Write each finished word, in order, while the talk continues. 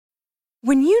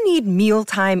When you need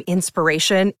mealtime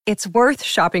inspiration, it's worth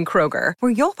shopping Kroger,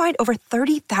 where you'll find over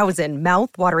 30,000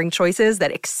 mouth-watering choices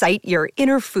that excite your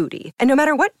inner foodie. And no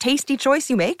matter what tasty choice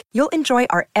you make, you'll enjoy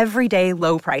our everyday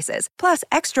low prices, plus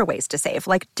extra ways to save,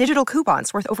 like digital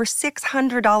coupons worth over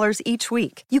 $600 each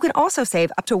week. You can also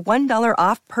save up to $1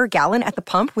 off per gallon at the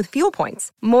pump with fuel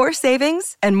points. More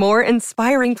savings and more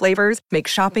inspiring flavors make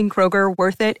shopping Kroger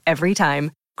worth it every time.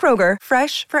 Kroger,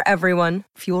 fresh for everyone.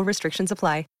 Fuel restrictions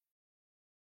apply.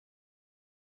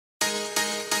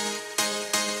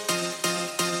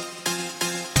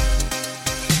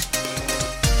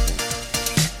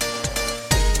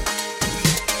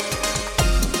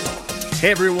 Hey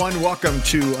everyone, welcome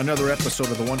to another episode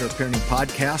of the Wonder of Parenting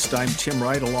podcast. I'm Tim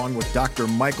Wright along with Dr.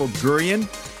 Michael Gurian.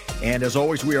 And as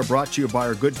always, we are brought to you by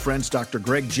our good friends, Dr.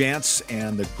 Greg Jantz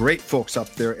and the great folks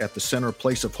up there at the Center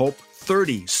Place of Hope.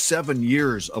 37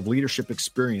 years of leadership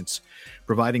experience,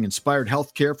 providing inspired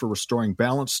healthcare for restoring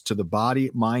balance to the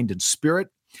body, mind, and spirit.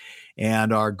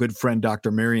 And our good friend, Dr.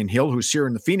 Marion Hill, who's here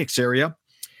in the Phoenix area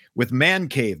with Man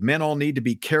Cave. Men all need to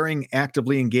be caring,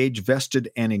 actively engaged, vested,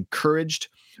 and encouraged.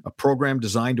 A program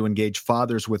designed to engage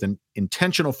fathers with an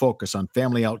intentional focus on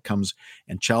family outcomes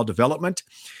and child development.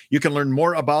 You can learn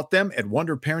more about them at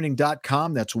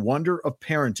wonderparenting.com. That's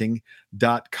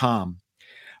wonderofparenting.com.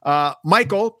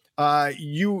 Michael,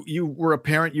 you were a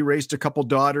parent. You raised a couple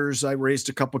daughters. I raised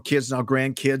a couple kids, now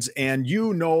grandkids. And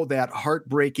you know that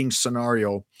heartbreaking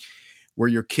scenario where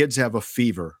your kids have a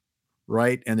fever,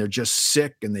 right? And they're just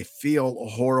sick and they feel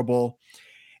horrible.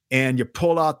 And you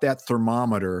pull out that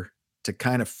thermometer to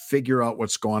kind of figure out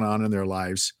what's going on in their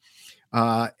lives.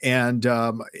 Depending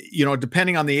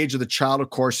on the age of the child,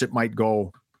 of course, it might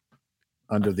go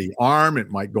under the arm. It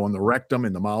might go in the rectum,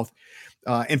 in the mouth.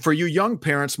 And for you young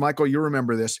parents, Michael, you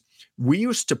remember this. We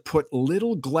used to put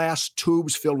little glass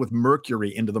tubes filled with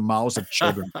mercury into the mouths of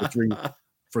children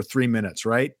for 3 minutes,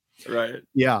 right? Right.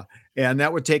 Yeah. And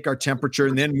that would take our temperature.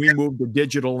 And then we moved to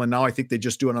digital. And now I think they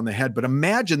just do it on the head. But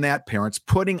imagine that, parents,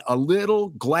 putting a little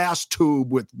glass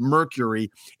tube with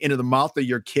mercury into the mouth of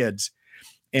your kids.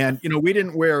 And, we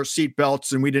didn't wear seat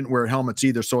belts and we didn't wear helmets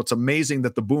either. So it's amazing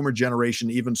that the boomer generation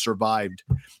even survived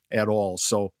at all.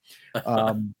 So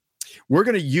we're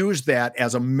going to use that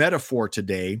as a metaphor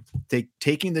today,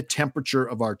 taking the temperature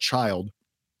of our child.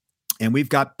 And we've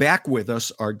got back with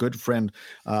us our good friend,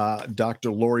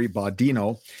 Dr. Lori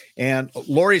Baudino. And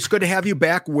Lori, it's good to have you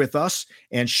back with us.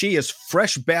 And she is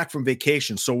fresh back from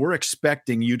vacation. So we're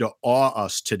expecting you to awe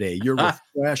us today. You're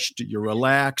refreshed, you're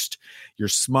relaxed, you're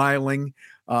smiling.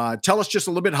 Tell us just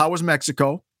a little bit, how was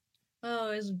Mexico?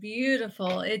 Oh, it's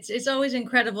beautiful. It's always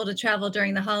incredible to travel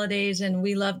during the holidays, and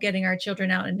we love getting our children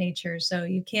out in nature. So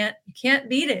you can't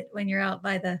beat it when you're out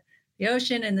by the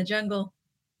ocean and the jungle.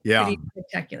 Yeah. Pretty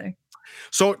spectacular.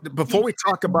 So before we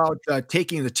talk about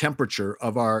taking the temperature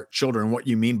of our children, what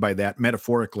you mean by that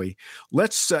metaphorically,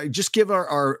 let's just give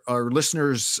our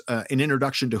listeners an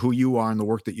introduction to who you are and the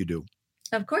work that you do.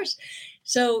 Of course.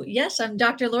 So yes, I'm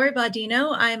Dr. Lori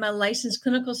Baudino. I'm a licensed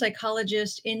clinical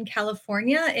psychologist in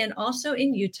California and also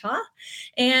in Utah.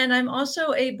 And I'm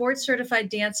also a board certified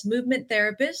dance movement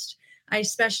therapist. I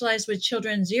specialize with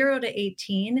children 0 to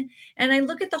 18, and I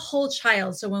look at the whole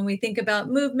child. So when we think about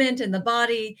movement and the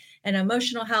body and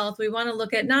emotional health, we want to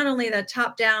look at not only the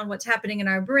top down, what's happening in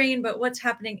our brain, but what's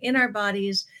happening in our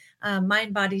bodies,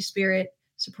 mind, body, spirit,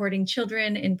 supporting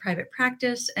children in private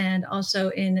practice and also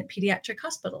in pediatric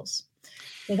hospitals.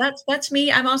 So that's me.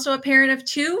 I'm also a parent of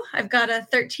 2. I've got a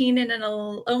 13 and an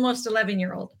almost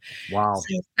 11-year-old. Wow.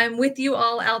 So I'm with you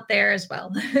all out there as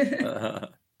well.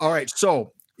 All right.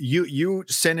 So you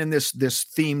sent in this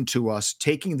theme to us,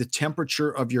 taking the temperature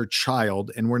of your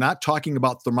child, and we're not talking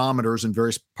about thermometers in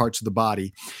various parts of the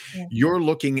body. Yeah. You're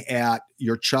looking at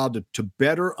your child to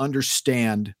better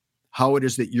understand how it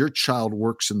is that your child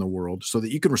works in the world so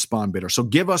that you can respond better. So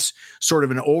give us sort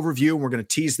of an overview, and we're going to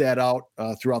tease that out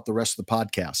throughout the rest of the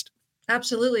podcast.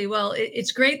 Absolutely. Well,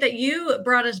 it's great that you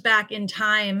brought us back in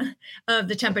time of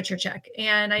the temperature check.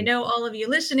 And I know all of you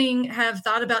listening have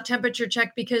thought about temperature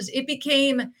check because it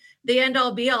became the end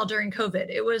all be all during COVID.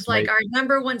 It was like our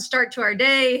number one start to our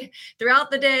day,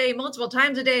 throughout the day, multiple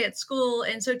times a day at school.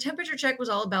 And so temperature check was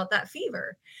all about that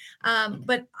fever.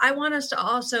 But I want us to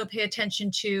also pay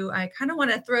attention to, I kind of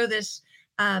want to throw this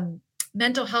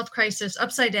mental health crisis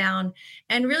upside down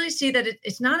and really see that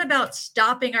it's not about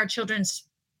stopping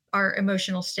our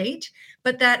emotional state,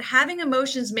 but that having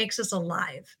emotions makes us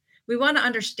alive. We want to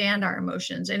understand our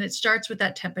emotions, and it starts with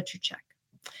that temperature check.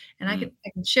 And I can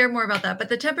share more about that. But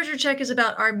the temperature check is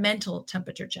about our mental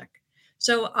temperature check.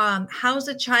 So how's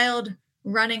a child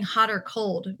running hot or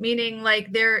cold, meaning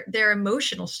like their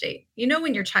emotional state. You know,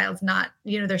 when your child's not,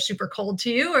 they're super cold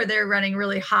to you, or they're running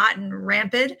really hot and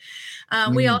rampant.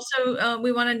 We Mm. also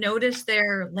we want to notice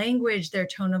their language, their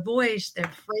tone of voice,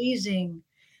 their phrasing.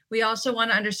 We also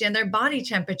want to understand their body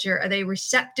temperature. Are they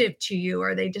receptive to you? Or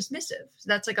are they dismissive? So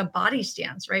that's like a body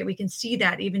stance, right? We can see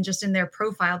that even just in their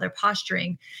profile, their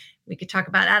posturing. We could talk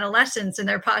about adolescence and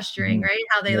their posturing, Mhm. right?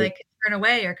 How they Right. like turn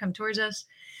away or come towards us.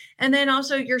 And then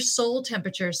also your soul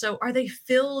temperature. So are they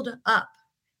filled up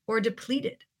or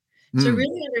depleted? So Mm.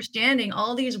 really understanding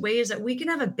all these ways that we can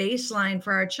have a baseline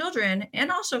for our children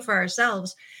and also for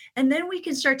ourselves. And then we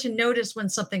can start to notice when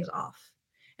something's off.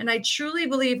 And I truly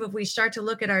believe if we start to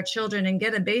look at our children and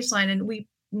get a baseline, and we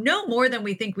know more than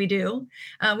we think we do,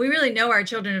 we really know our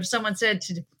children. If someone said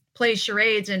to play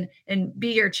charades and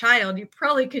be your child, you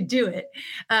probably could do it.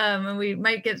 And we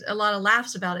might get a lot of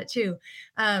laughs about it too.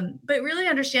 But really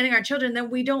understanding our children,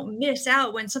 then we don't miss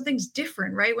out when something's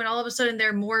different, right? When all of a sudden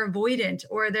they're more avoidant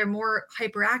or they're more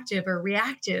hyperactive or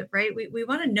reactive, right? We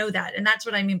want to know that. And that's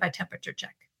what I mean by temperature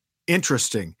check.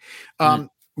 Interesting. Mm.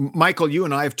 Michael, you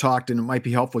and I have talked, and it might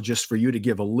be helpful just for you to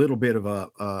give a little bit of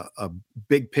a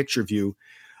big picture view.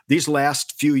 These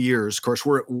last few years, of course,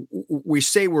 we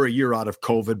say we're a year out of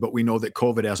COVID, but we know that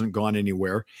COVID hasn't gone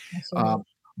anywhere. Absolutely.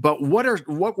 But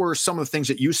what were some of the things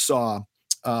that you saw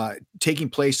taking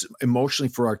place emotionally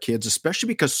for our kids, especially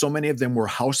because so many of them were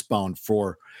housebound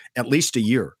for at least a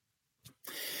year?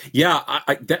 Yeah,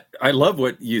 I love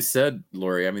what you said,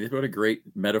 Lori. I mean, what a great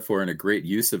metaphor and a great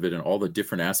use of it and all the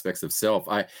different aspects of self.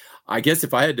 I guess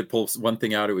if I had to pull one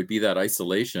thing out, it would be that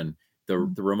isolation, the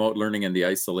remote learning and the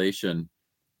isolation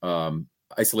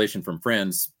from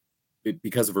friends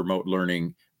because of remote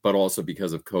learning, but also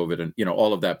because of COVID and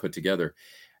all of that put together.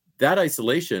 That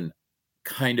isolation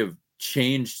kind of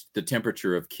changed the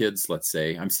temperature of kids, let's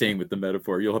say. I'm staying with the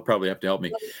metaphor. You'll probably have to help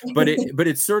me. But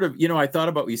it's sort of, I thought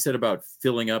about what you said about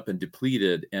filling up and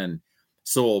depleted and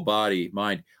soul, body,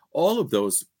 mind. All of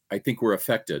those, I think, were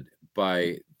affected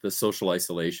by the social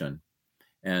isolation.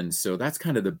 And so that's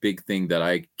kind of the big thing that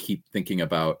I keep thinking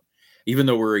about. Even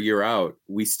though we're a year out,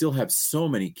 we still have so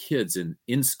many kids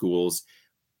in schools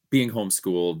being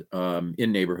homeschooled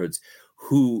in neighborhoods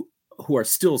who are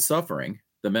still suffering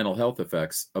the mental health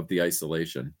effects of the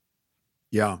isolation.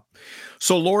 Yeah.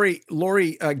 So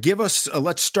Lori, give us,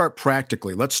 let's start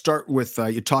practically. Let's start with,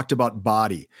 you talked about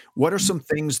body. What are some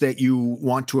things that you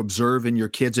want to observe in your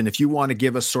kids? And if you want to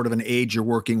give us sort of an age you're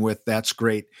working with, that's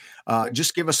great.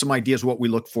 Just give us some ideas what we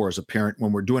look for as a parent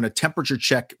when we're doing a temperature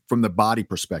check from the body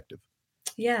perspective.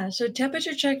 Yeah. So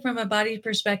temperature check from a body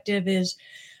perspective is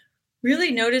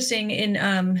really noticing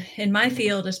in my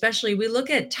field, especially, we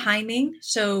look at timing.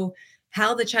 So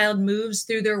how the child moves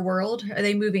through their world. Are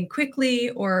they moving quickly,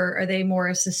 or are they more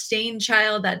a sustained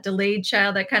child, that delayed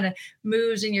child that kind of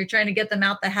moves and you're trying to get them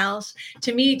out the house?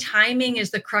 To me, timing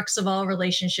is the crux of all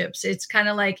relationships. It's kind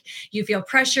of like you feel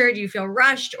pressured, you feel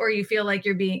rushed, or you feel like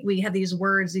we have these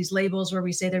words, these labels where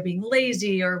we say they're being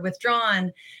lazy or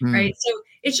withdrawn, right? So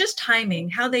it's just timing,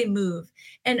 how they move.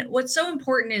 And what's so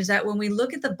important is that when we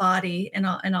look at the body, and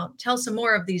I'll tell some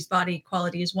more of these body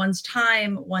qualities, one's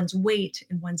time, one's weight,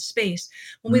 and one's space.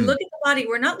 When we look at the body,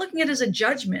 we're not looking at it as a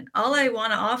judgment. All I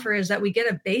want to offer is that we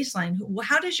get a baseline.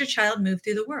 How does your child move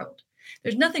through the world?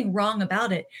 There's nothing wrong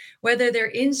about it. Whether they're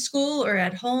in school or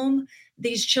at home,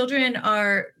 these children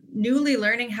are newly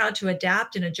learning how to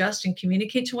adapt and adjust and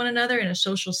communicate to one another in a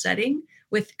social setting,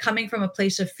 with coming from a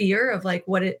place of fear of like,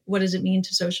 what does it mean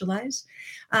to socialize?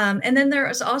 And then there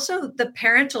is also the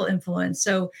parental influence.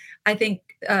 So I think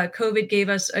COVID gave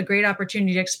us a great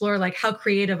opportunity to explore, like, how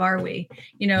creative are we?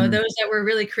 Those that were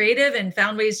really creative and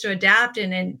found ways to adapt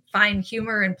and find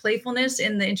humor and playfulness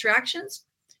in the interactions,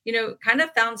 kind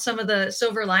of found some of the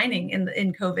silver lining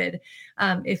in COVID,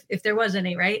 if there was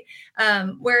any, right?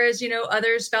 Whereas,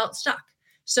 others felt stuck.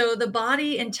 So the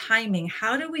body and timing,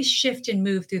 how do we shift and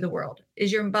move through the world?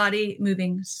 Is your body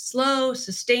moving slow,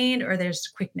 sustained, or there's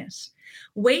quickness?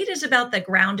 Weight is about the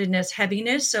groundedness,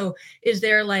 heaviness. So is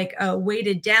there like a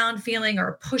weighted down feeling, or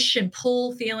a push and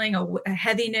pull feeling, a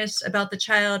heaviness about the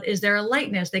child? Is there a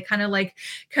lightness? They kind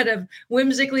of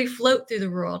whimsically float through the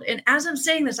world. And as I'm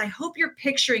saying this, I hope you're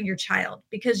picturing your child,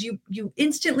 because you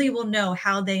instantly will know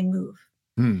how they move.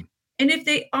 And if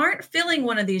they aren't feeling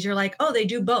one of these, you're like, oh, they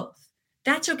do both.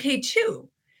 That's okay too.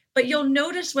 But you'll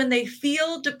notice when they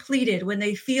feel depleted, when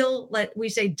they feel, like we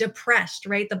say, depressed,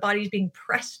 right? The body's being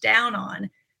pressed down on,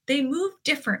 they move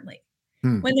differently.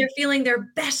 When they're feeling their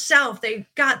best self, they've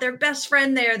got their best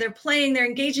friend there, they're playing, they're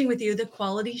engaging with you, the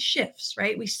quality shifts,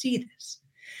 right? We see this.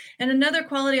 And another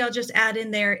quality I'll just add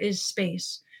in there is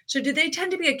space. So do they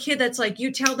tend to be a kid that's like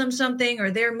you tell them something or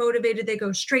they're motivated, they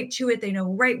go straight to it, they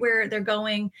know right where they're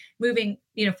going, moving,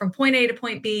 from point A to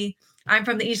point B? I'm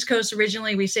from the East Coast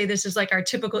originally. We say this is like our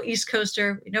typical East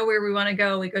Coaster. We know where we want to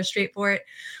go. We go straight for it.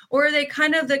 Or are they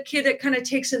kind of the kid that kind of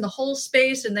takes in the whole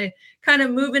space and they kind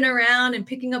of moving around and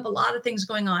picking up a lot of things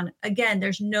going on? Again,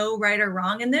 there's no right or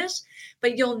wrong in this,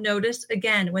 but you'll notice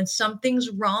again, when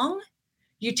something's wrong,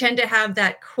 you tend to have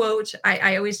that quote.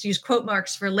 I always use quote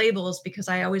marks for labels because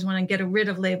I always want to get rid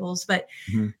of labels, but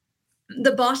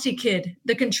the bossy kid,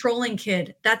 the controlling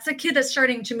kid, that's the kid that's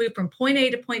starting to move from point A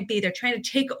to point B. They're trying to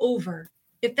take over.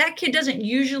 If that kid doesn't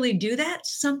usually do that,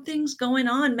 something's going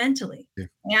on mentally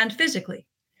and physically.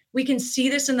 We can see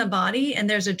this in the body, and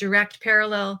there's a direct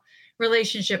parallel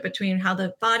relationship between how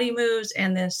the body moves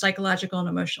and the psychological and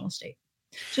emotional state.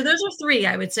 So those are three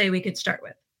I would say we could start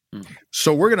with.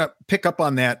 So we're going to pick up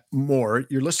on that more.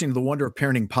 You're listening to the Wonder of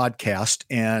Parenting podcast.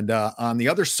 And on the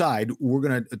other side, we're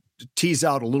going to tease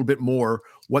out a little bit more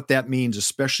what that means,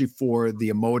 especially for the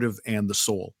emotive and the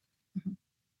soul.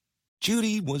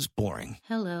 Judy was boring.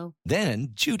 Hello. Then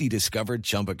Judy discovered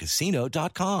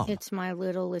ChumbaCasino.com. It's my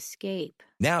little escape.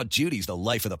 Now Judy's the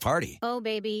life of the party. Oh,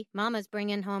 baby, mama's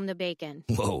bringing home the bacon.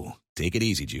 Whoa, take it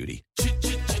easy, Judy.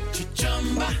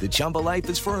 The Chumba life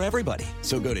is for everybody.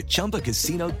 So go to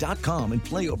ChumbaCasino.com and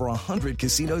play over 100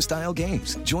 casino-style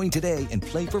games. Join today and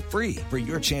play for free for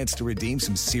your chance to redeem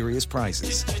some serious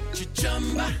prizes.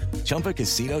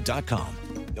 ChumbaCasino.com.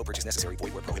 No purchase necessary.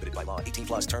 Void where prohibited by law.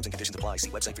 18+ terms and conditions apply. See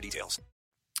website for details.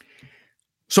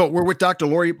 So we're with Dr.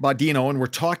 Lori Bodino, and we're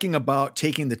talking about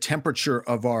taking the temperature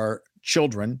of our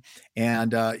children.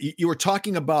 And you were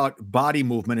talking about body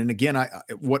movement. And again,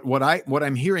 what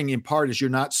I'm hearing in part is you're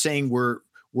not saying we're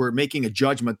making a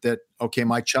judgment that, okay,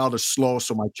 my child is slow,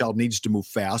 so my child needs to move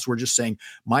fast. We're just saying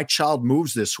my child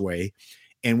moves this way.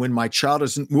 And when my child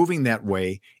isn't moving that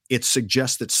way, it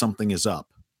suggests that something is up.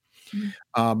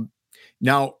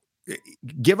 Now,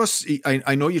 give us,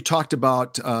 I know you talked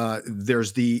about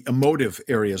there's the emotive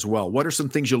area as well. What are some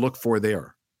things you look for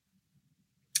there?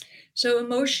 So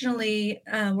emotionally,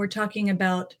 we're talking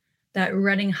about that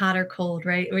running hot or cold,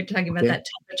 right? We're talking about that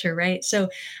temperature, right? So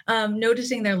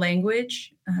noticing their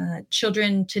language.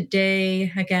 Children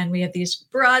today, again, we have these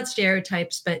broad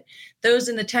stereotypes, but those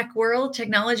in the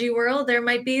technology world, there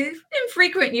might be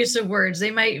infrequent use of words.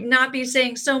 They might not be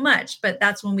saying so much, but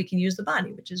that's when we can use the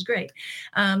body, which is great.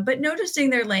 But noticing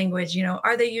their language,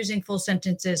 are they using full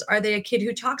sentences? Are they a kid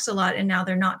who talks a lot and now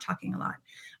they're not talking a lot?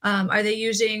 Are they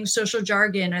using social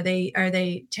jargon? Are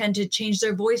they tend to change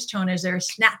their voice tone? Is there a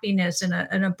snappiness and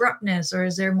an abruptness, or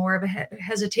is there more of a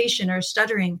hesitation or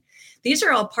stuttering? These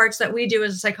are all parts that we do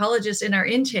as psychologists in our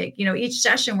intake. Each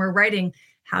session we're writing,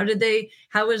 how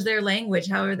was their language?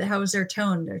 How was their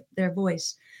tone, their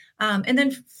voice? And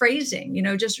then phrasing,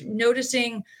 just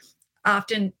noticing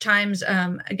oftentimes,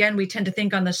 again, we tend to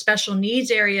think on the special needs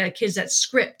area, kids that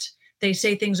script, they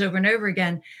say things over and over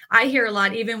again. I hear a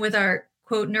lot, even with our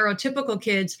quote neurotypical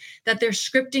kids, that they're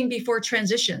scripting before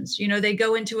transitions. They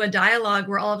go into a dialogue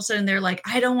where all of a sudden they're like,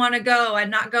 I don't want to go, I'm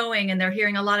not going. And they're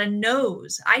hearing a lot of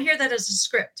no's. I hear that as a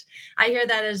script. I hear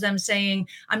that as them saying,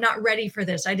 I'm not ready for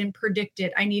this. I didn't predict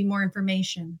it. I need more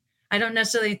information. I don't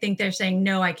necessarily think they're saying,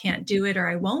 no, I can't do it or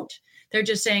I won't. They're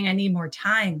just saying, I need more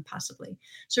time, possibly.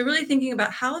 So really thinking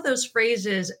about how those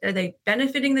phrases, are they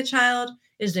benefiting the child?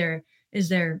 Is there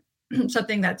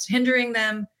something that's hindering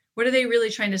them? What are they really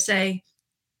trying to say?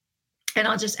 And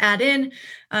I'll just add in,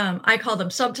 I call them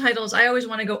subtitles. I always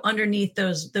want to go underneath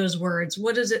those words.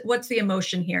 What is it? What's the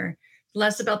emotion here?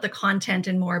 Less about the content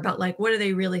and more about like, what are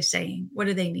they really saying? What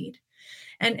do they need?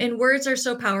 And words are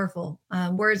so powerful.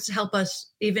 Words help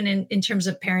us even in terms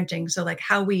of parenting. So like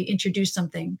how we introduce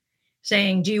something,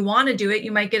 saying, do you want to do it?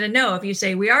 You might get a no. If you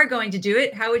say, we are going to do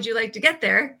it, how would you like to get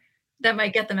there? That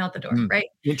might get them out the door, right?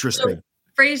 Interesting. So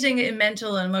phrasing in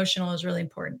mental and emotional is really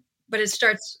important. But it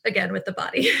starts again with the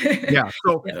body.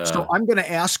 So I'm going to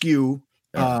ask you,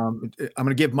 I'm going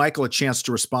to give Michael a chance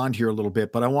to respond here a little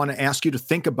bit, but I want to ask you to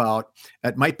think about,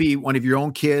 it might be one of your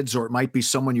own kids, or it might be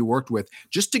someone you worked with,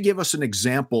 just to give us an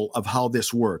example of how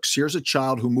this works. Here's a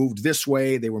child who moved this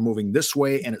way, they were moving this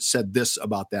way, and it said this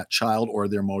about that child or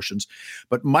their emotions.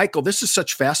 But Michael, this is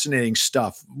such fascinating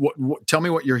stuff. Tell me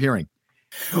what you're hearing.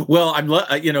 Well, I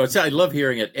love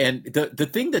hearing it. And the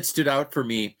thing that stood out for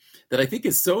me that I think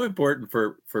is so important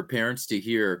for parents to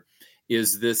hear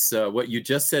is this, what you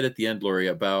just said at the end, Lori,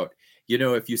 about,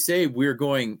 if you say we're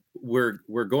going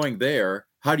there,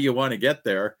 how do you want to get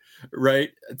there?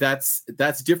 Right. That's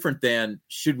different than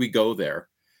should we go there?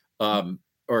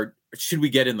 Or should we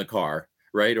get in the car?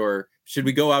 right? Or should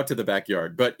we go out to the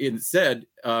backyard? But instead,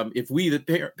 if we, the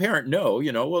parent, know,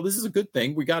 well, this is a good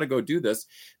thing, we got to go do this,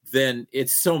 then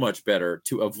it's so much better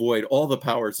to avoid all the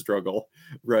power struggle,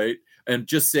 right? And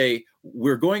just say,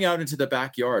 we're going out into the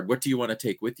backyard. What do you want to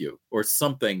take with you? Or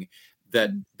something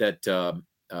that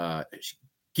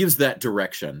gives that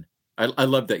direction. I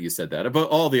love that you said that. About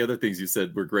all the other things you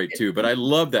said were great too, but I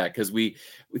love that because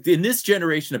in this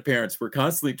generation of parents, we're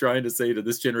constantly trying to say to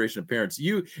this generation of parents,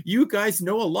 you guys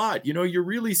know a lot, you're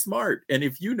really smart. And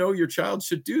if you know your child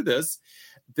should do this,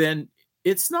 then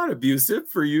it's not abusive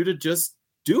for you to just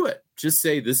do it. Just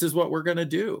say, this is what we're going to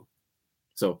do.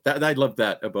 So I love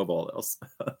that above all else.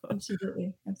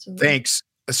 Absolutely. Thanks.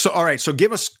 So, all right. So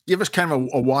give us kind of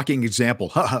a walking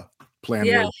example. Plan.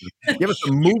 Yeah. Give us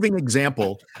a moving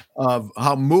example of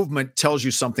how movement tells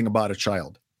you something about a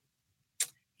child.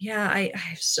 Yeah, I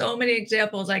have so many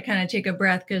examples. I kind of take a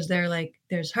breath because they're like,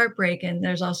 there's heartbreak and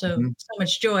there's also so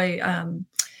much joy. I'm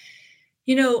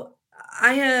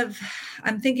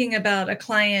thinking about a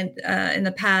client in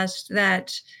the past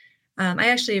that I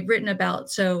actually have written about.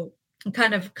 So I'm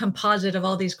kind of composite of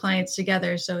all these clients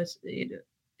together. So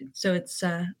it's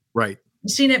right. I've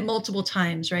seen it multiple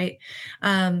times, right?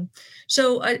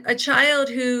 So a child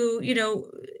who,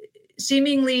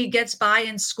 seemingly gets by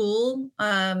in school,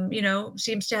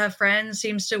 seems to have friends,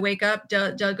 seems to wake up,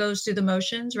 goes through the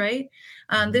motions, right?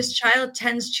 This child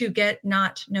tends to get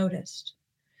not noticed.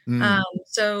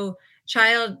 So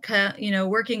child,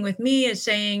 working with me is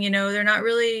saying, they're not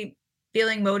really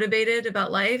feeling motivated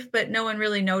about life, but no one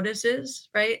really notices,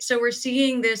 right? So we're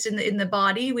seeing this in the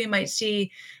body. We might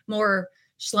see more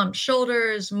slumped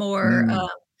shoulders, more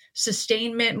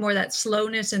sustainment, more that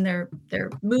slowness in their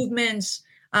movements,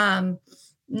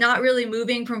 not really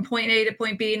moving from point A to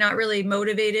point B, not really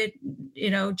motivated,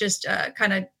 just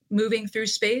kind of moving through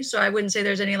space. So I wouldn't say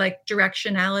there's any like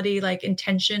directionality, like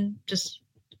intention,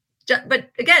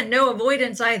 but again, no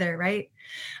avoidance either, right?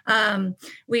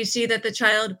 We see that the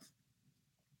child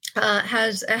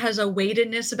has a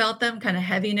weightedness about them, kind of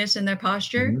heaviness in their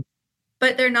posture.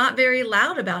 But they're not very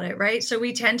loud about it, right? So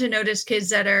we tend to notice kids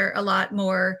that are a lot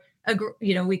more,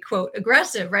 we quote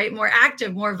aggressive, right? More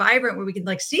active, more vibrant, where we can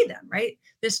like see them, right?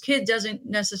 This kid doesn't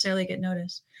necessarily get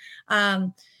noticed.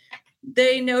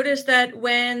 They notice that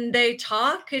when they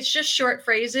talk, it's just short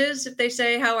phrases. If they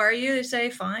say, "How are you?" they say,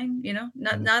 "Fine,"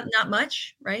 not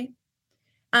much, right?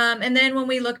 And then when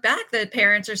we look back, the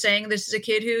parents are saying this is a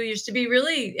kid who used to be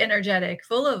really energetic,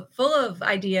 full of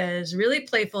ideas, really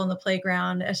playful in the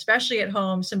playground, especially at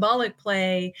home, symbolic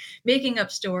play, making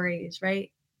up stories,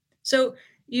 right? So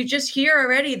you just hear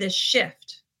already this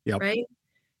shift, right?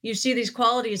 You see these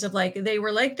qualities of like, they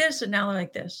were like this and now they're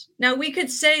like this. Now we could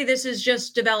say this is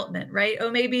just development, right? Or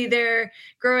maybe they're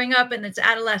growing up and it's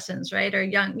adolescence, right? Or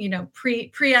young,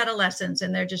 pre-adolescence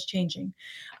and they're just changing.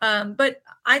 But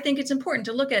I think it's important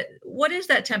to look at what is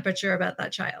that temperature about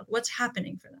that child? What's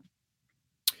happening for them?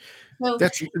 Well,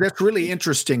 that's really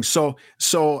interesting. So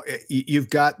you've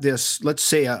got this, let's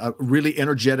say a really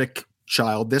energetic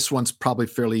child. This one's probably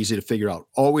fairly easy to figure out.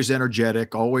 Always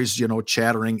energetic, always,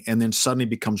 chattering, and then suddenly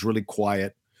becomes really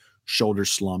quiet,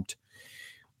 shoulders slumped.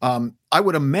 I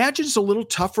would imagine it's a little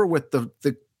tougher with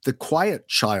the quiet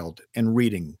child and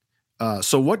reading.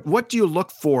 So what do you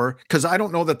look for? Because I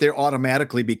don't know that they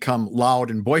automatically become loud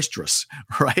and boisterous,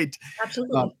 right?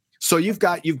 Absolutely. So you've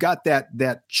got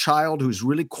that child who's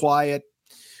really quiet,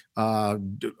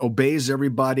 obeys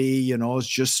everybody, is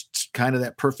just kind of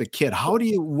that perfect kid.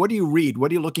 What do you read?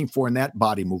 What are you looking for in that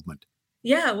body movement?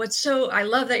 Yeah, I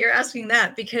love that you're asking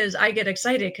that because I get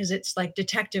excited because it's like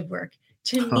detective work.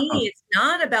 To me, it's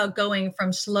not about going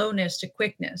from slowness to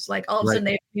quickness. Like all of a sudden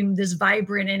they become this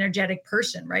vibrant, energetic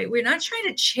person, right? We're not trying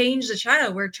to change the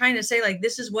child. We're trying to say like,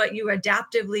 this is what you this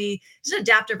is an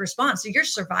adaptive response. So you're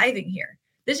surviving here.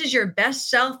 This is your best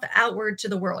self outward to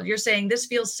the world. You're saying this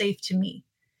feels safe to me.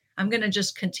 I'm going to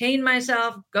just contain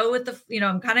myself, go with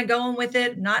I'm kind of going with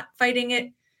it, not fighting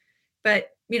it, but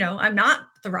I'm not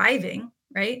thriving.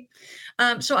 Right.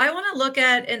 So I want to look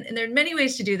at, and there are many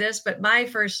ways to do this, but my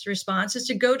first response is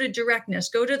to go to directness,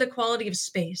 go to the quality of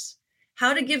space,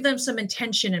 how to give them some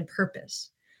intention and purpose.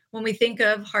 When we think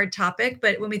of hard topic,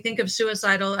 but when we think of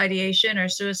suicidal ideation or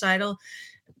suicidal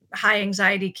high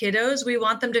anxiety kiddos, we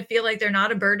want them to feel like they're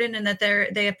not a burden and that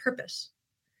they have purpose.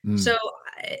 So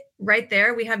right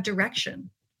there, we have direction.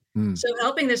 So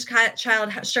helping this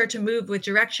child start to move with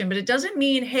direction, but it doesn't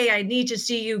mean, hey, I need to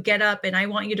see you get up and I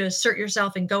want you to assert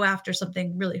yourself and go after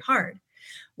something really hard.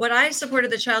 What I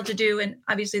supported the child to do, and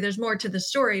obviously there's more to the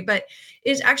story, but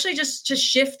is actually just to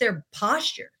shift their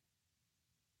posture.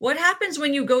 What happens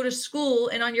when you go to school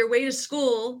and on your way to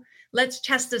school, let's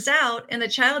test this out. And the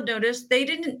child noticed they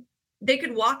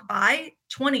could walk by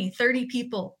 20, 30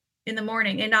 people in the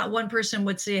morning and not one person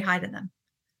would say hi to them.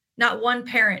 Not one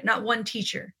parent, not one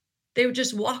teacher. They would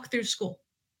just walk through school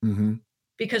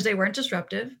because they weren't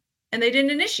disruptive and they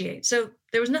didn't initiate. So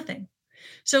there was nothing.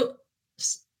 So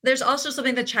there's also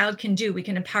something the child can do. We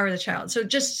can empower the child. So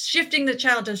just shifting the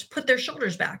child to put their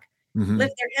shoulders back,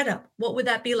 lift their head up. What would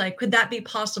that be like? Could that be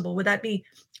possible? Would that be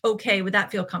okay? Would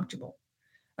that feel comfortable?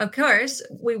 Of course,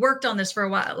 we worked on this for a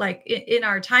while, like in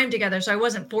our time together. So I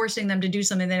wasn't forcing them to do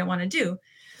something they didn't want to do.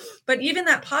 But even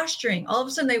that posturing, all of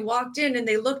a sudden they walked in and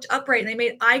they looked upright and they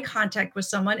made eye contact with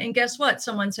someone. And guess what?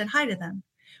 Someone said hi to them.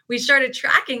 We started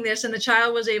tracking this and the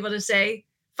child was able to say,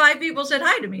 5 people said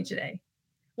hi to me today.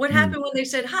 What happened when they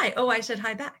said hi? Oh, I said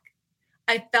hi back.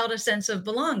 I felt a sense of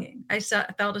belonging. I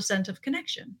felt a sense of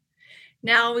connection.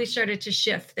 Now we started to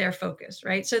shift their focus,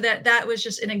 right? So that was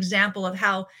just an example of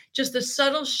how just the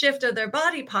subtle shift of their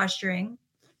body posturing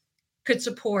could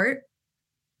support.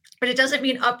 But it doesn't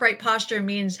mean upright posture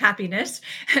means happiness.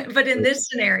 But in this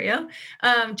scenario,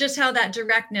 just how that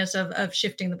directness of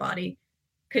shifting the body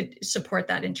could support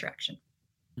that interaction.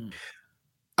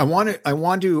 I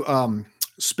want to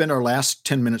spend our last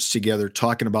 10 minutes together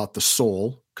talking about the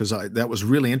soul, because that was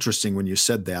really interesting when you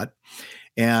said that.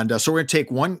 And so we're going to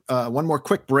take one more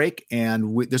quick break.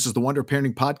 And this is the Wonder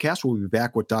Parenting Podcast. We'll be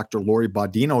back with Dr. Lori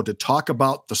Baudino to talk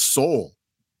about the soul.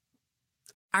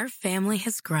 Our family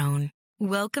has grown.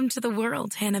 Welcome to the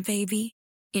world, Hannah baby.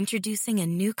 Introducing a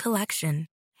new collection,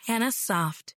 Hannah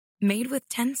Soft, made with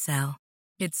Tencel.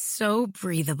 It's so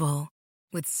breathable,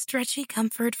 with stretchy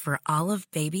comfort for all of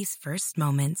baby's first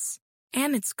moments.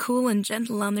 And it's cool and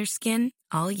gentle on their skin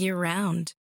all year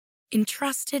round.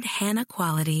 Entrusted Hannah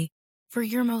quality for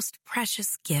your most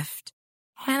precious gift.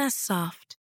 Hannah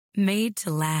Soft, made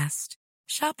to last.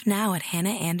 Shop now at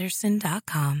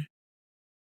hannahanderson.com.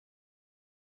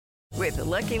 With the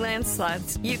Lucky Land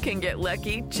Slots, you can get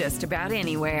lucky just about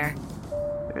anywhere.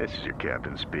 This is your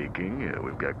captain speaking.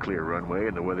 We've got clear runway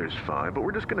and the weather's fine, but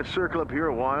we're just going to circle up here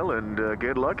a while and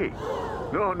get lucky.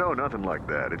 No, nothing like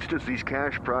that. It's just these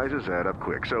cash prizes add up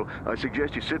quick. So I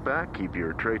suggest you sit back, keep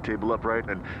your tray table upright,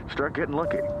 and start getting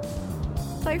lucky.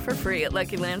 Play for free at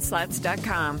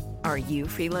LuckyLandSlots.com. Are you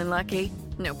feeling lucky?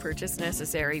 No purchase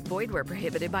necessary. Void where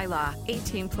prohibited by law.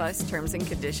 18 plus terms and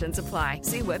conditions apply.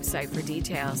 See website for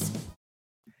details.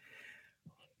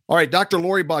 All right, Dr.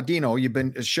 Lori Baudino, you've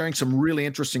been sharing some really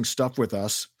interesting stuff with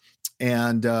us.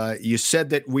 And you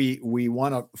said that we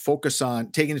want to focus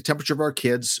on taking the temperature of our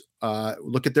kids,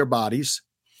 look at their bodies,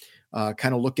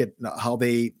 kind of look at how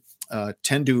they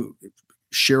tend to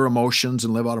share emotions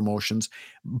and live out emotions.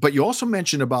 But you also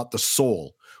mentioned about the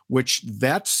soul, which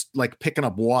that's like picking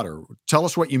up water. Tell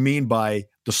us what you mean by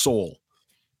the soul.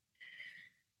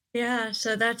 Yeah,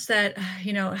 so that's that,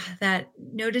 that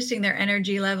noticing their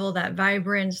energy level, that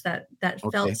vibrance, that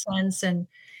felt sense. And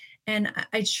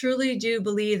I truly do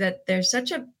believe that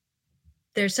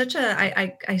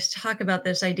I talk about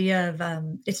this idea of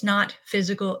it's not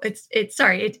physical.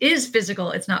 It is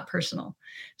physical. It's not personal.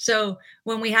 So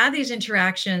when we have these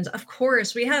interactions, of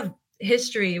course, we have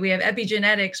history, we have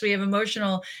epigenetics, we have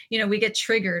emotional, we get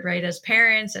triggered, right? As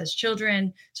parents, as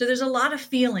children. So there's a lot of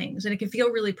feelings and it can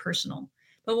feel really personal.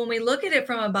 But when we look at it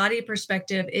from a body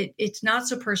perspective, it's not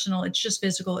so personal. It's just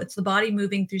physical. It's the body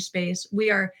moving through space.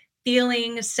 We are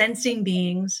feeling, sensing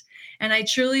beings. And I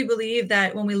truly believe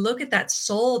that when we look at that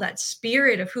soul, that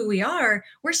spirit of who we are,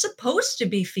 we're supposed to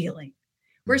be feeling.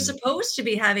 We're supposed to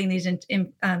be having these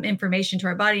information to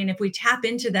our body. And if we tap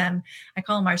into them, I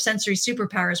call them our sensory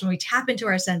superpowers. When we tap into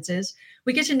our senses,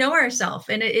 we get to know ourselves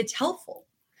and it's helpful.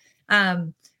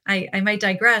 I might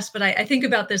digress, but I think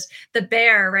about the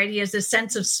bear, right? He has this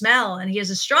sense of smell and he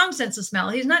has a strong sense of smell.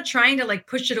 He's not trying to like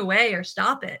push it away or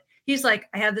stop it. He's like,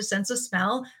 I have the sense of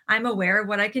smell. I'm aware of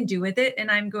what I can do with it.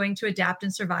 And I'm going to adapt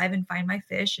and survive and find my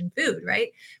fish and food, right?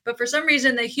 But for some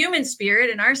reason, the human spirit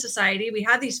in our society, we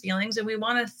have these feelings and we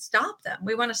want to stop them.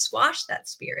 We want to squash that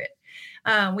spirit.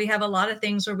 We have a lot of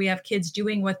things where we have kids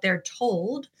doing what they're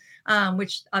told,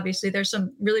 which obviously there's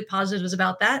some really positives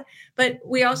about that. But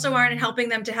we also aren't helping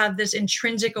them to have this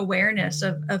intrinsic awareness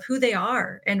of who they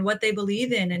are and what they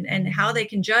believe in and how they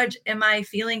can judge. Am I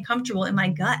feeling comfortable in my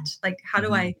gut? Like, how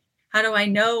do I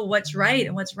know what's right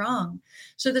and what's wrong?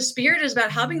 So the spirit is about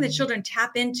helping the children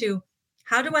tap into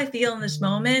how do I feel in this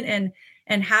moment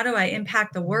and how do I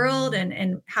impact the world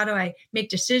and how do I make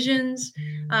decisions?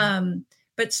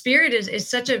 But spirit is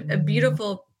such a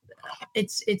beautiful,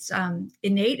 it's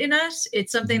innate in us.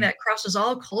 It's something that crosses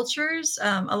all cultures.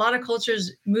 A lot of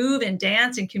cultures move and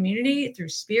dance in community through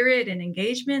spirit and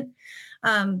engagement.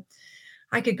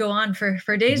 I could go on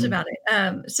for days about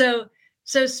it. So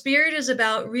spirit is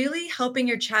about really helping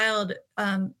your child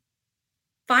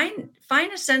find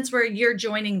a sense where you're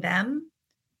joining them,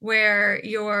 where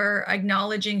you're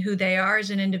acknowledging who they are as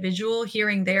an individual,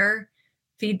 hearing their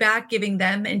feedback, giving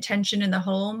them intention in the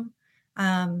home,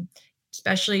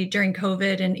 especially during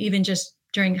COVID and even just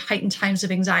during heightened times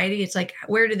of anxiety. It's like,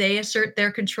 where do they assert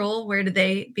their control? Where do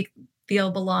they feel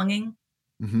belonging?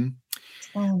 Mm-hmm.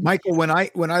 Michael, when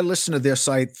I listen to this,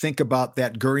 I think about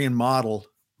that Gurian model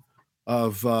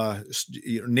of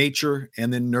nature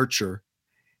and then nurture.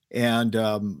 And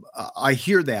I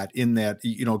hear that in that,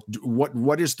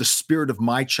 what is the spirit of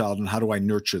my child and how do I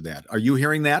nurture that? Are you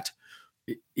hearing that?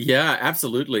 Yeah,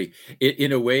 absolutely.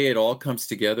 In a way, it all comes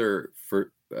together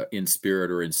for in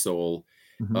spirit or in soul.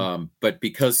 Mm-hmm. But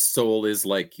because soul is,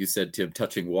 like you said, Tim,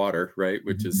 touching water, right?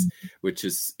 Which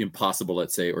is impossible,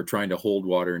 let's say, or trying to hold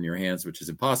water in your hands, which is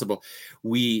impossible.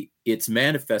 It's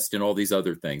manifest in all these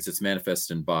other things. It's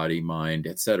manifest in body, mind,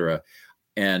 etc.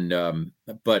 And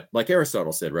but like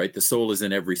Aristotle said, right, the soul is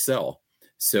in every cell.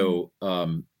 So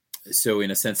so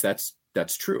in a sense,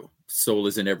 that's true. Soul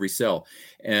is in every cell.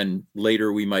 And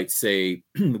later we might say,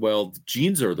 well,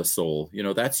 genes are the soul.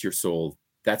 That's your soul.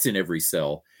 That's in every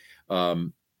cell.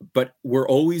 But we're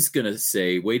always going to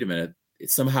say, wait a minute,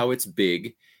 somehow it's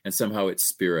big and somehow it's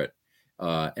spirit,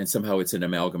 and somehow it's an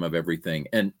amalgam of everything.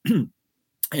 And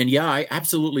yeah, I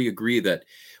absolutely agree that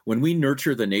when we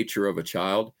nurture the nature of a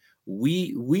child,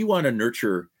 we want to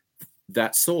nurture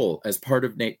that soul as part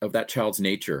of that child's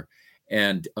nature.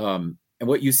 And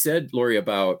what you said, Lori,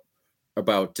 about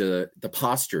the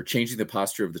posture, changing the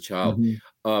posture of the child.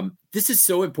 Mm-hmm. This is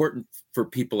so important for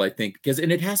people, I think,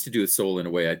 and it has to do with soul in a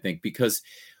way, I think, because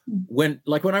when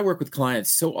I work with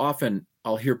clients, so often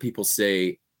I'll hear people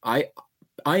say, I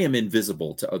am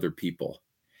invisible to other people.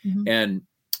 Mm-hmm.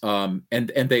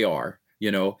 And they are,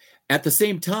 at the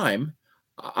same time,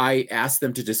 I ask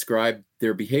them to describe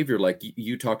their behavior, like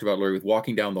you talked about, Lori, with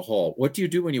walking down the hall. What do you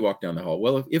do when you walk down the hall?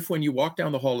 Well, if when you walk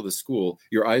down the hall of the school,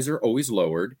 your eyes are always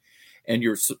lowered and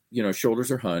your shoulders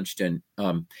are hunched, and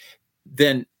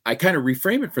then I kind of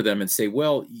reframe it for them and say,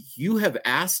 well, you have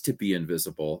asked to be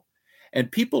invisible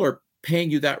and people are paying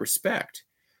you that respect.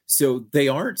 So they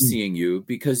aren't seeing you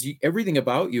because everything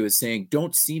about you is saying,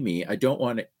 don't see me. I don't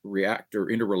want to react or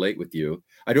interrelate with you.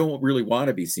 I don't really want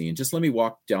to be seen. Just let me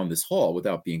walk down this hall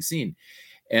without being seen.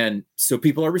 And so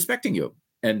people are respecting you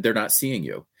and they're not seeing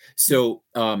you. So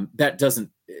it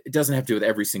doesn't have to do with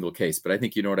every single case, but I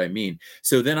think you know what I mean.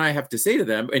 So then I have to say to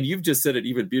them, and you've just said it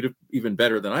even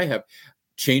better than I have,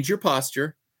 change your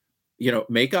posture,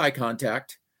 make eye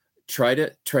contact, try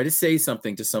to say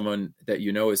something to someone that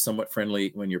is somewhat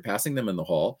friendly when you're passing them in the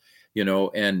hall,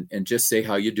 and just say,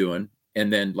 how you doing?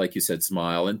 And then, like you said,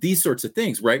 smile and these sorts of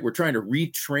things, right? We're trying to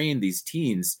retrain these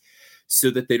teens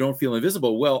so that they don't feel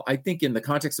invisible. Well, I think in the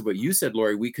context of what you said,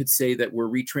 Lori, we could say that we're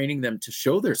retraining them to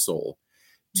show their soul,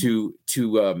 to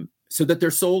so that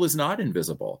their soul is not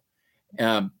invisible,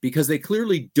 because they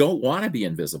clearly don't want to be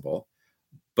invisible,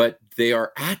 but they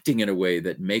are acting in a way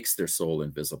that makes their soul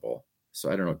invisible. So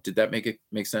I don't know. Did that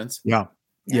make sense? Yeah.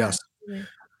 Yes.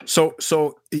 So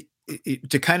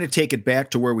to kind of take it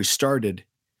back to where we started,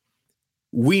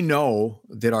 we know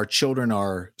that our children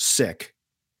are sick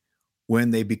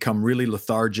when they become really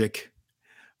lethargic.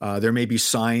 There may be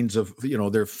signs of,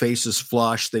 their face is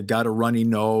flushed. They've got a runny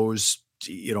nose,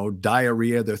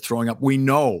 diarrhea. They're throwing up. We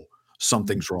know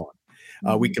something's wrong.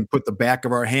 We can put the back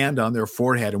of our hand on their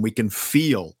forehead and we can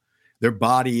feel their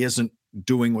body isn't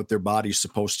doing what their body's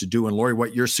supposed to do. And Lori,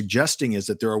 what you're suggesting is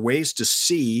that there are ways to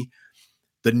see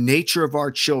the nature of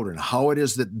our children, how it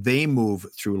is that they move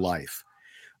through life,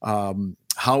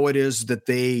 how it is that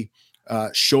they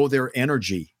show their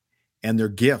energy and their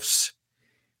gifts,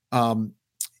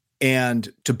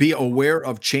 and to be aware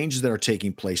of changes that are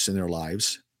taking place in their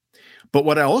lives. But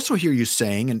what I also hear you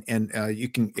saying, and you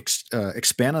can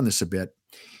expand on this a bit,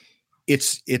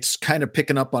 it's kind of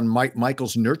picking up on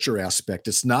Michael's nurture aspect.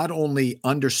 It's not only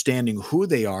understanding who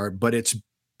they are, but it's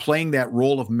playing that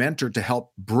role of mentor to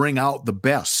help bring out the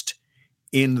best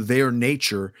in their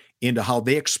nature into how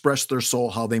they express their soul,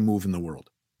 how they move in the world.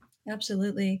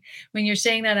 Absolutely. When you're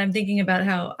saying that, I'm thinking about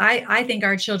how I think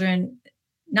our children,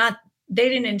 they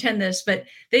didn't intend this, but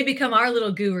they become our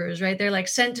little gurus, right? They're like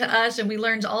sent to us and we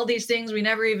learned all these things we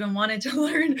never even wanted to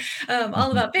learn,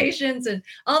 all about patience and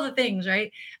all the things,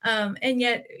 right? And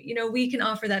yet, we can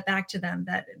offer that back to them,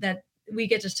 that we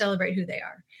get to celebrate who they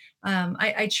are.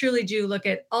 I truly do look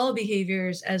at all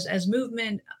behaviors as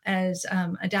movement, as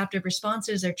adaptive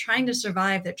responses. They're trying to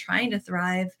survive. They're trying to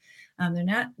thrive.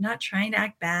 They're not trying to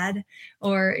act bad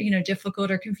or,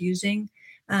 difficult or confusing.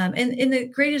 And the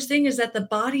greatest thing is that the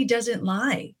body doesn't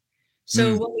lie.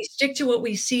 So when we stick to what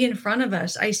we see in front of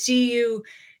us, I see you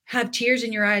have tears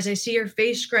in your eyes. I see your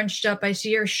face scrunched up. I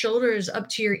see your shoulders up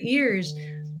to your ears.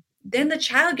 Then the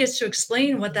child gets to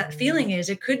explain what that feeling is.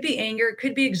 It could be anger. It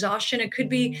could be exhaustion. It could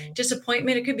be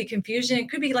disappointment. It could be confusion. It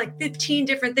could be like 15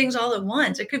 different things all at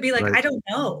once. It could be like, Right. I don't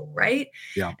know. Right.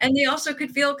 Yeah. And they also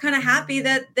could feel kind of happy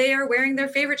that they are wearing their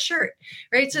favorite shirt.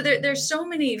 Right. So there's so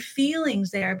many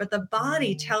feelings there, but the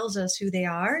body tells us who they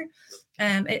are.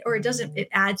 It doesn't, it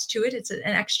adds to it. It's an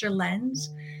extra lens.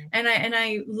 And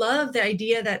I love the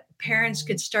idea that parents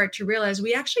could start to realize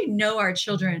we actually know our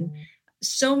children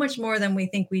so much more than we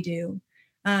think we do.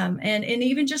 And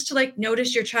even just to like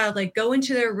notice your child, like go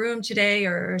into their room today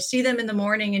or see them in the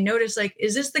morning and notice, like,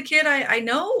 is this the kid I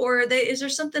know, or is there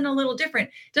something a little different?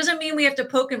 Doesn't mean we have to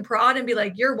poke and prod and be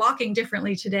like, you're walking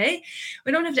differently today.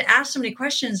 We don't have to ask so many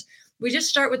questions. We just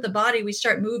start with the body. We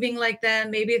start moving like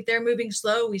them. Maybe if they're moving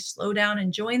slow, we slow down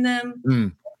and join them.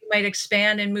 We might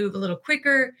expand and move a little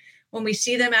quicker. When we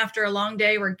see them after a long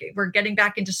day, we're getting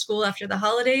back into school after the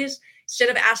holidays. Instead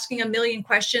of asking a million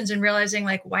questions and realizing,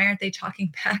 like, why aren't they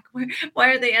talking back? Why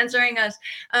aren't they answering us?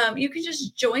 You can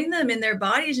just join them in their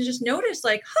bodies and just notice,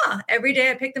 like, every day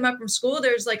I pick them up from school,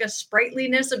 there's like a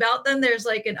sprightliness about them. There's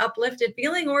like an uplifted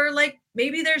feeling, or like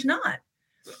maybe there's not.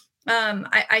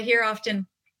 I hear often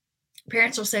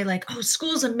parents will say, like, oh,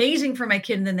 school's amazing for my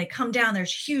kid. And then they come down,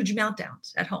 there's huge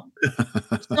meltdowns at home.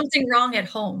 Something wrong at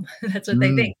home. That's what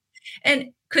they think.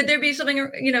 And could there be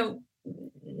something,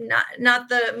 not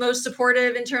the most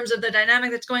supportive in terms of the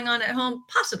dynamic that's going on at home?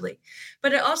 Possibly.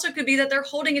 But it also could be that they're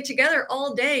holding it together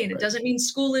all day. And it doesn't mean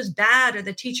school is bad or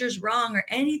the teacher's wrong or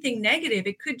anything negative.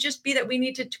 It could just be that we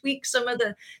need to tweak some of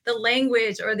the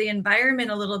language or the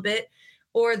environment a little bit,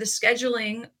 or the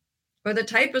scheduling or the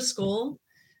type of school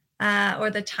or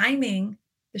the timing.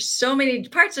 There's so many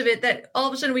parts of it that all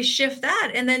of a sudden we shift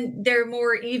that, and then they're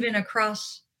more even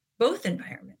across both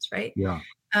environments, right? Yeah.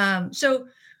 So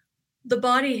the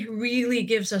body really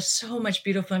gives us so much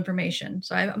beautiful information.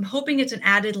 So I'm hoping it's an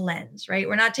added lens, right?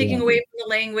 We're not taking away from the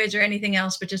language or anything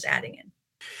else, but just adding in.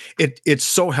 It's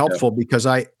so helpful because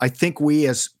I think we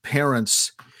as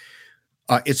parents,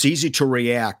 it's easy to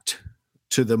react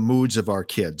to the moods of our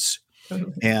kids.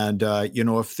 And,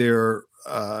 if they're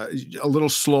a little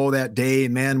slow that day,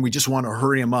 man, we just want to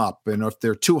hurry them up. And if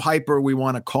they're too hyper, we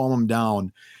want to calm them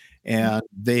down. And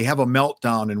they have a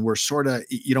meltdown, and we're sort of,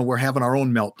 we're having our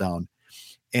own meltdown.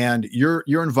 And you're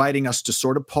inviting us to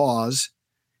sort of pause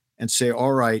and say,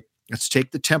 all right, let's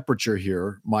take the temperature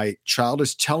here. My child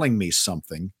is telling me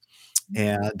something,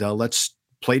 and let's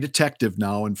play detective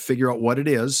now and figure out what it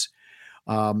is.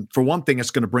 For one thing, it's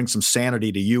going to bring some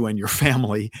sanity to you and your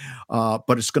family,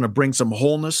 but it's going to bring some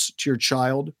wholeness to your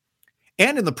child.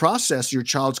 And in the process, your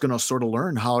child's going to sort of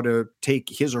learn how to take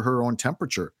his or her own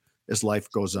temperature as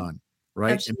life goes on,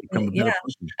 right? Absolutely. And become a better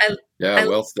person.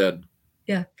 Well said.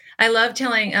 Yeah. I love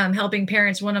helping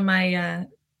parents. One of my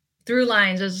through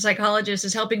lines as a psychologist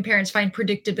is helping parents find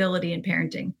predictability in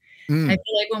parenting. I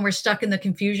feel like when we're stuck in the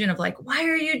confusion of like, why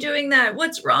are you doing that?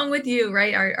 What's wrong with you?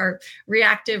 Right. Our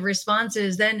reactive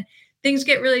responses, then things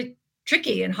get really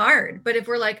tricky and hard. But if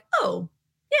we're like, oh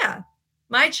yeah,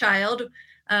 my child,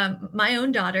 my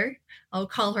own daughter, I'll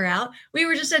call her out. We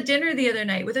were just at dinner the other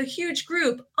night with a huge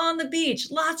group on the beach,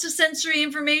 lots of sensory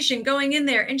information going in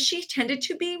there. And she tended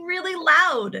to be really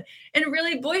loud and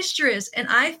really boisterous. And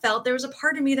I felt there was a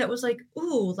part of me that was like,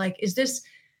 ooh, like, is this,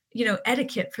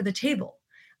 etiquette for the table?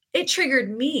 It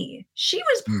triggered me. She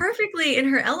was perfectly in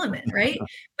her element, right?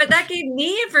 But that gave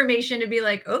me information to be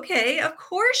like, okay, of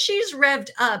course she's revved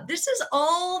up. This is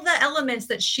all the elements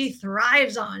that she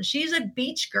thrives on. She's a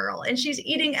beach girl and she's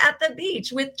eating at the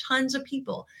beach with tons of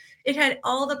people. It had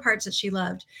all the parts that she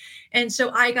loved. And so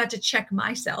I got to check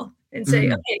myself and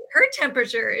say, okay, her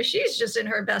temperature, she's just in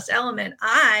her best element.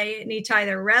 I need to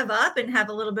either rev up and have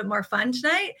a little bit more fun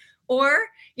tonight, or,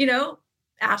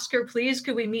 ask her, please,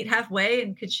 could we meet halfway?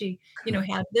 And could she,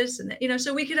 have this and that,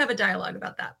 so we could have a dialogue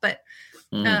about that. But,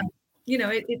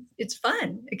 it's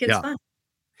fun. It gets fun.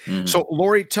 So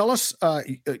Lori, tell us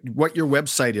what your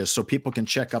website is so people can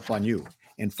check up on you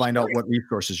and find out what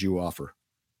resources you offer.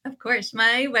 Of course.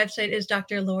 My website is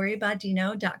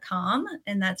drloribaudino.com,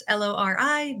 and that's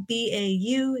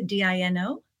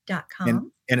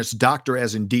LORIBAUDINO.com. And it's doctor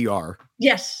as in DR.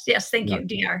 Yes. Thank you.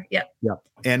 DR. Yep.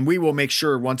 And we will make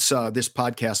sure once this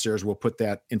podcast airs, we'll put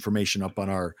that information up on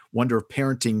our Wonder of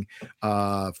Parenting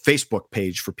Facebook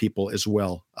page for people as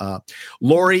well.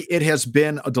 Lori, it has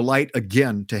been a delight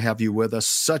again to have you with us.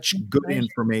 Such good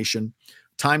information.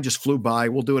 Time just flew by.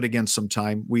 We'll do it again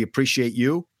sometime. We appreciate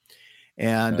you.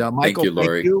 And Michael,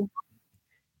 thank you.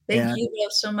 Thank you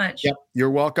both so much. Yep, you're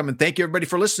welcome. And thank you, everybody,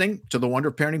 for listening to the Wonder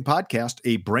of Parenting podcast,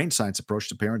 a brain science approach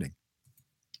to parenting.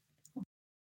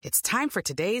 It's time for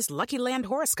today's Lucky Land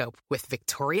horoscope with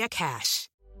Victoria Cash.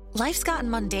 Life's gotten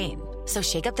mundane, so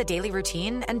shake up the daily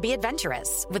routine and be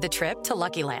adventurous with a trip to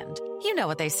Lucky Land. You know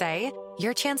what they say,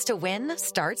 your chance to win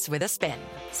starts with a spin.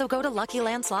 So go to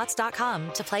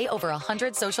LuckyLandSlots.com to play over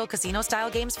 100 social casino-style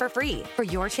games for free for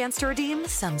your chance to redeem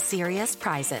some serious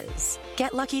prizes.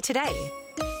 Get lucky today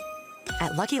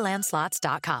at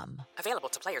LuckyLandSlots.com. Available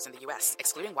to players in the U.S.,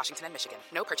 excluding Washington and Michigan.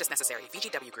 No purchase necessary.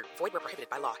 VGW Group. Void where prohibited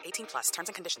by law. 18+. Terms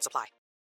and conditions apply.